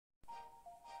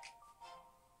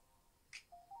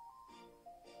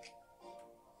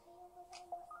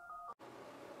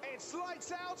It's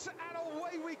lights out and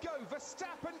away we go.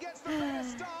 Verstappen gets the better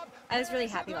start. I was really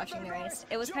happy watching the race.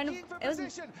 It was kind of, it was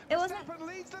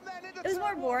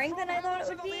more boring than I thought it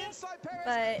would be,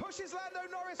 but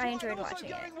I enjoyed watching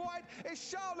it.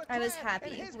 I was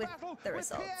happy with the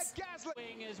results.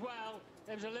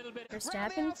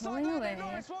 Verstappen pulling away.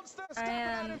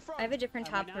 I have a different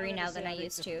top 3 now than I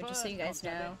used to, just so you guys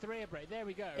know.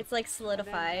 It's like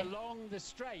solidified.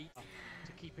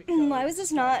 Why was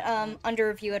this not under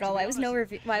review at all? Why was no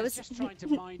review? Why was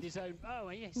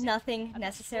nothing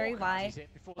necessary? Why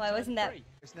wasn't that?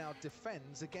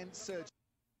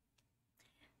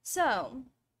 So,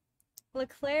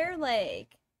 Leclerc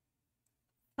like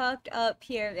fucked up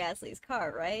Pierre Gasly's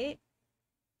car, right?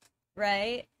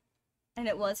 Right? And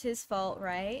it was his fault,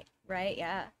 right? Right,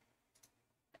 yeah.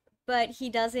 But he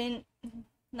doesn't,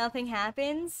 nothing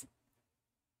happens.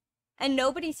 And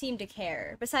nobody seemed to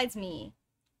care, besides me.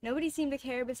 Nobody seemed to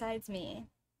care besides me.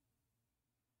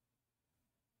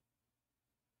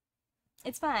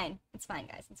 It's fine. It's fine,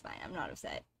 guys. It's fine. I'm not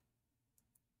upset.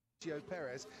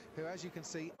 Perez, who, as you can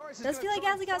see, does feel like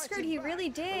Gasly got screwed. He really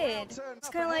did. It's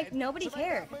kind of like nobody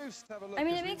cared. I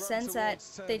mean, it makes sense that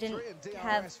they didn't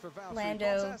have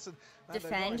Lando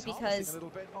defend because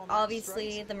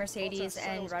obviously the Mercedes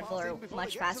and Red Bull are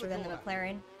much faster than the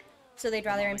McLaren. So they'd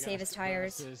rather him save his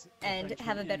tires and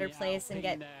have a better place and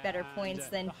get better points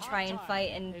than try and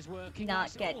fight and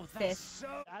not get 5th.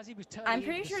 I'm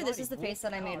pretty sure this is the face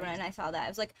that I made when I saw that. I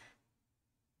was like,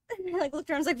 like looked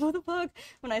around, I was like, what the fuck?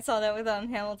 When I saw that with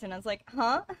Hamilton, I was like,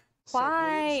 huh?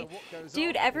 Why?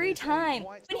 Dude, every time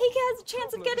when he has a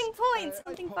chance of getting points,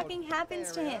 something fucking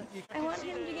happens to him. I want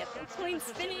him to get the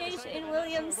points finish in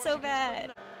Williams so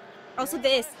bad. Also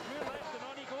this.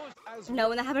 No,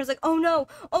 when that happened, I was like, oh no,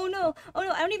 oh no, oh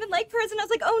no, I don't even like Perez, and I was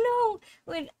like, oh no,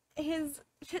 when his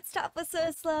pit stop was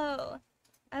so slow.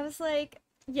 I was like,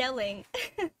 yelling.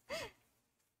 I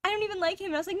don't even like him,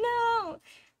 and I was like, no!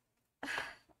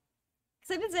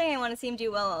 Because I've been saying I want to see him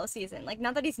do well all season. Like,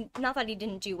 not that he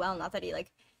didn't do well, not that he,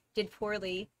 like, did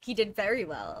poorly. He did very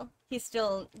well. He's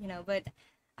still, you know, but...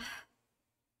 I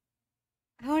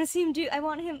want to see him do, just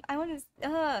want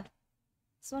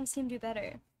to see him do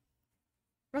better.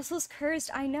 Russell's cursed,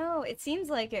 I know, it seems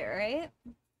like it, right?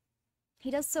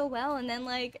 He does so well, and then,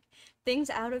 like, things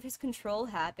out of his control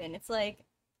happen. It's like,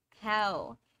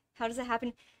 how? How does it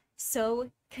happen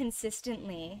so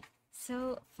consistently?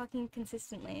 So fucking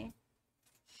consistently.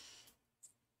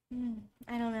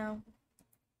 I don't know.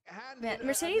 Yeah,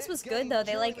 Mercedes was good though.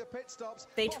 They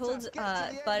told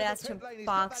Bottas to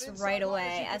box right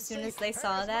away. As soon as they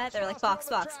saw that, they're like, box,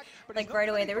 box. Like right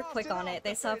away, they were quick on it.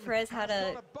 They saw Perez had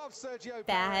a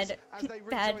bad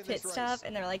pit stop,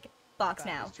 and they're like, box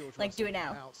now. Like, do it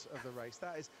now.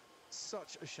 That is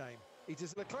such a shame.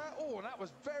 Oh, and that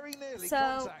was very nearly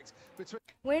so,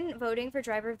 when voting for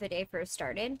Driver of the Day first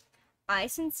started, I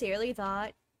sincerely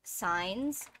thought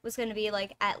Sainz was going to be,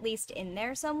 like, at least in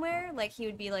there somewhere. Like, he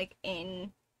would be, like,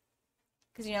 in...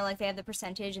 Because, you know, like, they have the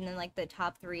percentage, and then, like, the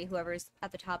top 3, whoever's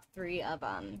at the top 3 of,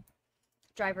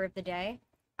 Driver of the Day.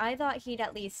 I thought he'd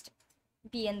at least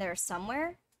be in there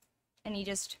somewhere, and he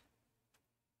just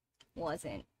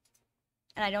wasn't.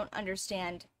 And I don't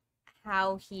understand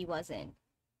how he wasn't.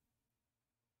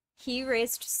 He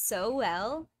raced so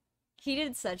well. He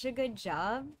did such a good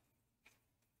job.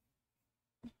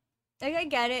 Like, I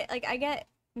get it. Like, I get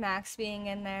Max being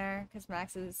in there, because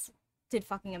Max did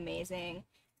fucking amazing.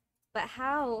 But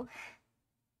how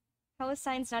is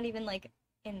Sainz not even, like,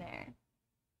 in there?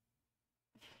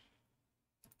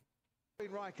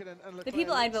 The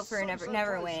people I'd vote for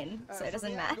never win, so it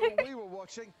doesn't matter.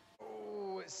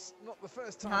 It's not the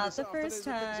first time. Not the first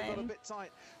time.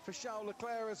 For Charles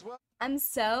Leclerc as well. I'm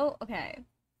so... Okay.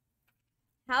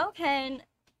 How can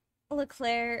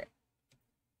Leclerc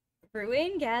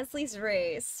ruin Gasly's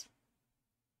race?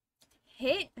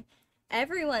 Hit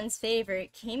everyone's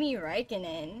favorite, Kimi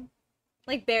Raikkonen.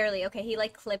 Like, barely. Okay, he,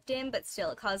 like, clipped him, but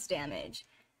still, it caused damage.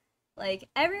 Like,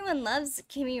 everyone loves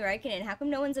Kimi Raikkonen. How come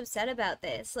no one's upset about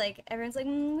this? Like, everyone's like,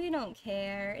 we don't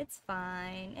care. It's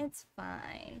fine. It's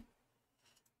fine.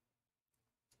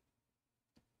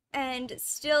 And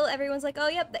still, everyone's like, oh,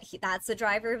 yep, that's the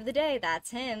driver of the day.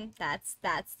 That's him. That's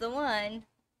the one.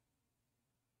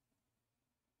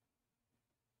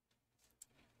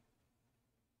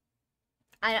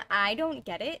 I don't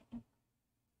get it.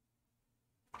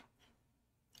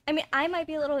 I mean, I might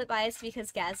be a little bit biased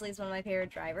because Gasly is one of my favorite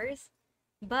drivers,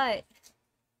 but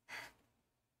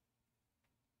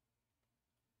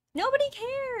nobody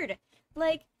cared.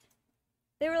 Like,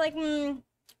 they were like,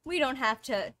 we don't have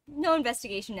to, no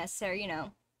investigation necessary, you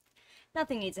know.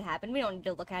 Nothing needs to happen. We don't need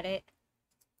to look at it.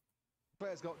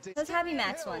 was happy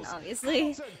Max won,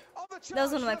 obviously. That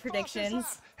was one of my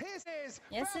predictions.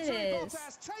 Yes, it is.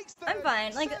 I'm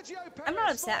fine. Like, I'm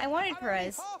not upset. I wanted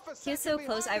Perez. He was so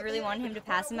close. I really wanted him to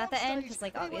pass him at the end, because,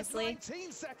 like, obviously,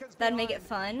 that'd make it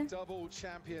fun.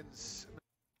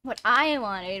 What I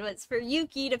wanted was for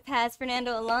Yuki to pass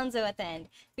Fernando Alonso at the end,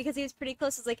 because he was pretty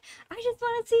close. It's like, I just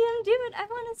want to see him do it. I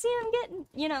want to see him get,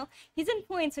 you know, he's in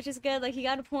points, which is good. Like, he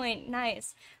got a point.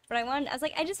 Nice. But I was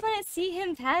like, I just want to see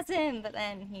him pass him. But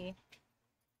then he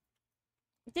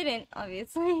didn't,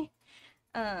 obviously.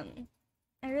 I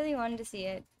really wanted to see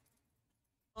it.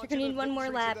 We're gonna need one more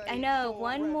lap. I know,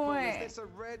 one more. If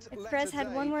Perez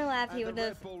had one more lap, he would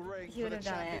have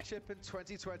done it.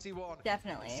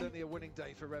 Definitely. Certainly a winning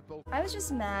day for Red Bull. I was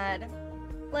just mad.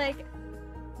 Like,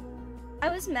 I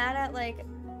was mad at, like,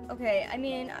 okay, I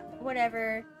mean,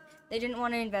 whatever. They didn't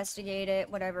want to investigate it,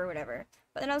 whatever, whatever.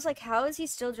 But then I was like, how is he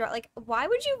still like, why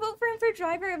would you vote for him for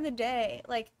driver of the day?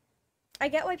 Like, I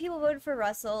get why people voted for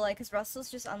Russell, like, because Russell's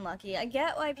just unlucky. I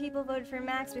get why people voted for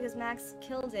Max, because Max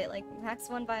killed it. Like, Max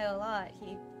won by a lot.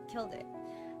 He killed it.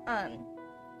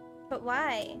 But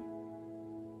why?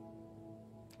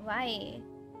 Why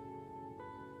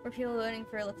were people voting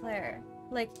for Leclerc?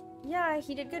 Like, yeah,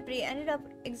 he did good, but he ended up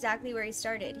exactly where he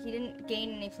started. He didn't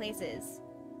gain any places.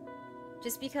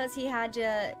 Just because he had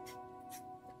to...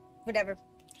 Whatever.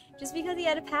 Just because he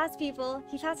had to pass people.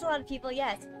 He passed a lot of people,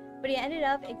 yes. But he ended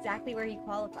up exactly where he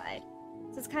qualified.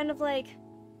 So it's kind of like,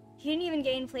 he didn't even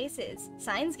gain places.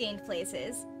 Sainz gained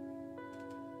places.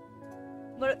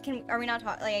 What are we not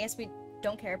talking, like, I guess we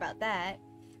don't care about that.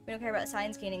 We don't care about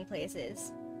Sainz gaining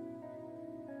places.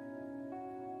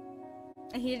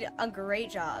 And he did a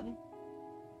great job.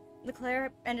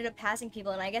 Leclerc ended up passing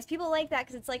people, and I guess people like that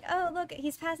because it's like, oh, look,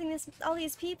 he's passing all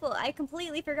these people. I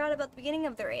completely forgot about the beginning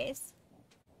of the race.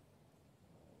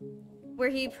 Where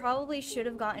he probably should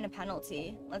have gotten a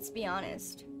penalty, let's be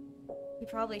honest. He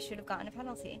probably should have gotten a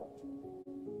penalty.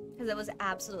 Because it was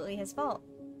absolutely his fault.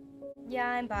 Yeah,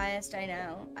 I'm biased, I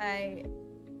know. I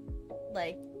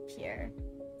like Pierre,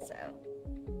 so.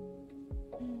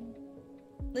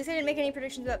 At least I didn't make any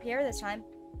predictions about Pierre this time.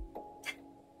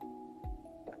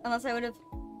 Unless I would have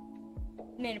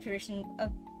made a prediction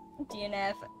of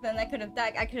DNF, then I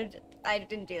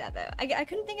didn't do that though. I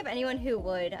couldn't think of anyone who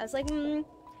would. I was like,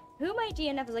 who might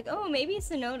DNF? I was like, oh, maybe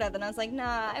Tsunoda. Then I was like,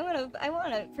 nah, I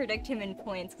wanna predict him in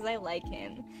points because I like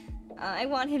him. I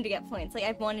want him to get points. Like,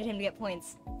 I've wanted him to get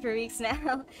points for weeks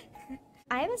now.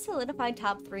 I have a solidified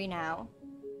top 3 now.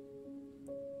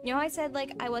 You know how I said,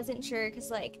 like, I wasn't sure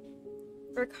because, like,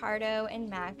 Ricardo and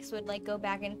Max would, like, go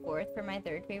back and forth for my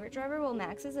 3rd favorite driver? Well,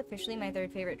 Max is officially my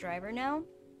 3rd favorite driver now.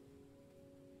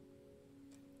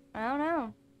 I don't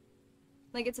know.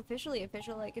 Like, it's officially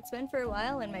official. Like, it's been for a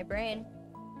while in my brain.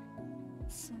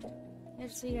 So, yeah,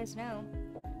 just so you guys know.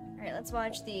 Alright, let's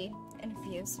watch the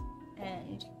interviews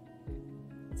and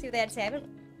see what they had to say.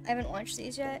 I haven't watched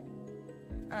these yet.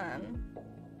 I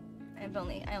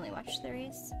only watched the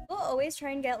race. We'll always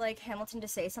try and get, like, Hamilton to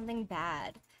say something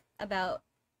bad about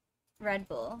Red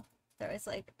Bull. They're always,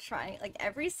 like, trying, like,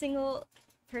 every single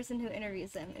person who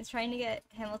interviews them is trying to get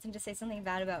Hamilton to say something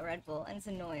bad about Red Bull, and it's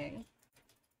annoying.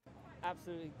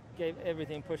 Absolutely gave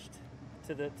everything pushed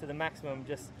to the maximum,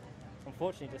 just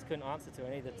unfortunately just couldn't answer to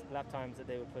any of the lap times that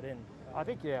they were put in. I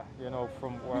think, yeah, you know,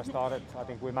 from where I started, I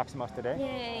think we maximized today.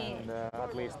 Yay. And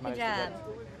at least managed to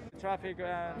get traffic.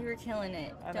 You were killing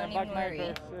it. And Don't even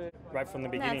worry. Right from the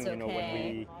beginning, That's you know, when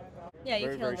we yeah, you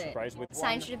very, killed very surprised with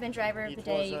Sainz should have been driver of the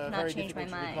day. You cannot change my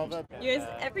mind. You guys,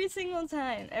 every single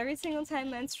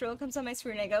time Lance Stroll comes on my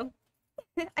screen, I go,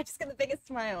 I just get the biggest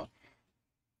smile.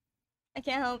 I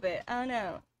can't help it. I don't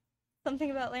know. Something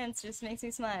about Lance just makes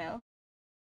me smile.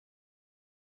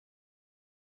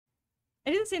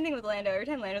 I do the same thing with Lando. Every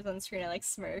time Lando's on the screen, I, like,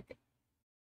 smirk.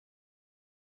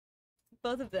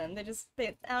 Both of them. I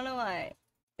don't know why.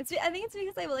 I think it's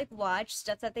because I, like, watch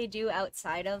stuff that they do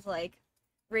outside of, like,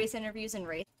 race interviews and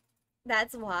race.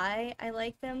 That's why I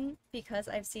like them, because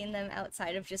I've seen them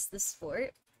outside of just the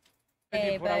sport.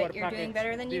 Hey, but you're doing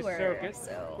better than you were,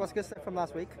 so... It was good stuff from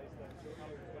last week.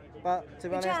 But to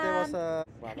be honest, there was a...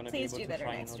 Please do better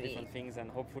next week.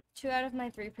 2 out of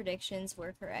my 3 predictions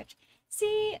were correct.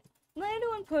 See, Lando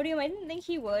on podium, I didn't think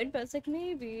he would, but it's like,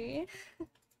 maybe.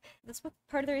 That's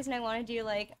part of the reason I want to do,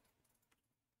 like,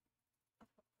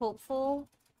 hopeful,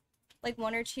 like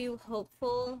 1 or 2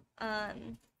 hopeful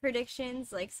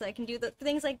predictions, like, so I can do the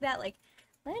things like that, like,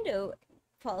 Lando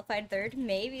qualified 3rd,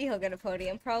 maybe he'll get a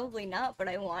podium, probably not, but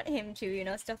I want him to, you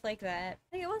know, stuff like that.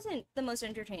 Like, it wasn't the most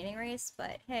entertaining race,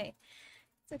 but hey,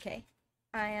 it's okay.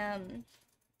 I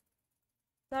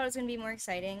thought it was gonna be more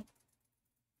exciting.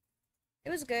 It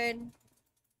was good.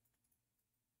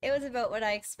 It was about what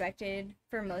I expected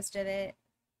for most of it.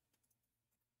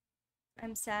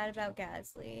 I'm sad about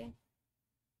Gasly.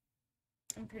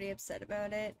 I'm pretty upset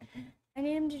about it. I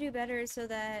need him to do better so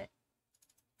that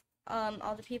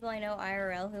all the people I know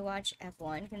IRL who watch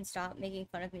F1 can stop making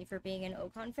fun of me for being an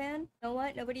Ocon fan. You know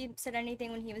what? Nobody said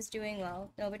anything when he was doing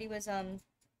well. Nobody was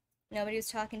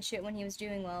talking shit when he was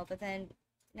doing well, but then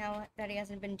now that he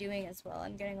hasn't been doing as well,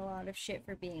 I'm getting a lot of shit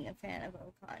for being a fan of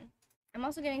Ocon. I'm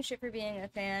also getting shit for being a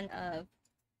fan of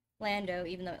Lando,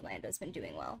 even though Lando's been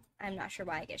doing well. I'm not sure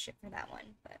why I get shit for that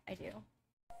one, but I do.